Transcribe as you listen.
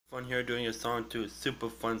Fun here doing a song to Super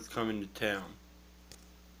Fun's Coming to Town.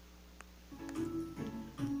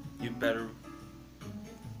 You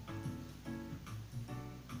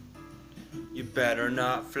better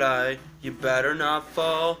not fly, you better not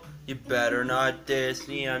fall, you better not diss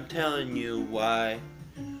me, I'm telling you why.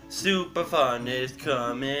 Super Fun is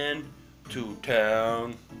coming to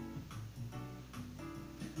town.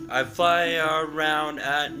 I fly around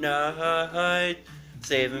at night,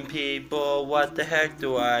 saving people, what the heck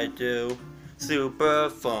do I do? Super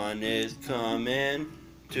Fun is coming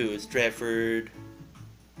to Stratford.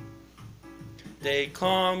 They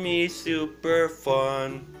call me Super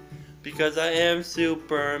Fun because I am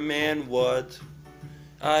Superman. What?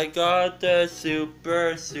 I got the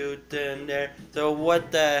super suit in there, so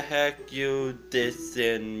what the heck you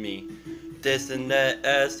dissing me? Dissing the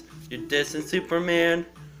S, you dissing Superman?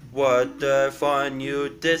 What the fun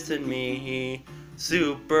you dissing me?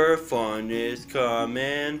 Super Fun is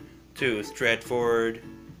coming to Stratford.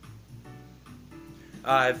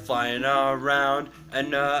 I'm flying around at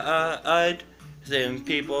night, seeing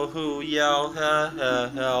people who yell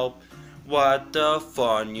help. What the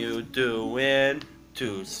fun you doing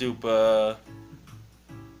to Super?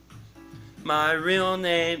 My real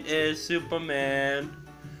name is Superman.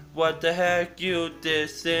 What the heck you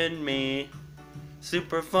dissing me?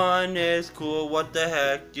 Super Fun is cool, what the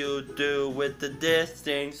heck you do with the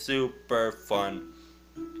dissing Super Fun?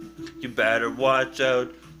 You better watch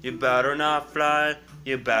out, you better not fly,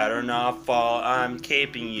 you better not fall, I'm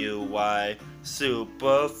caping you, why?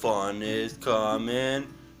 Super Fun is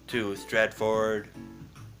coming to Stratford.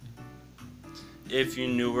 If you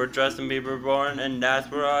knew where Justin Bieber born and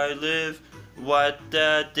that's where I live, what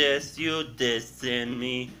the diss you dissing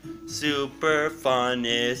me? Super Fun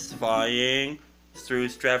is flying through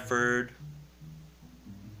Stratford.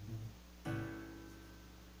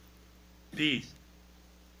 Peace.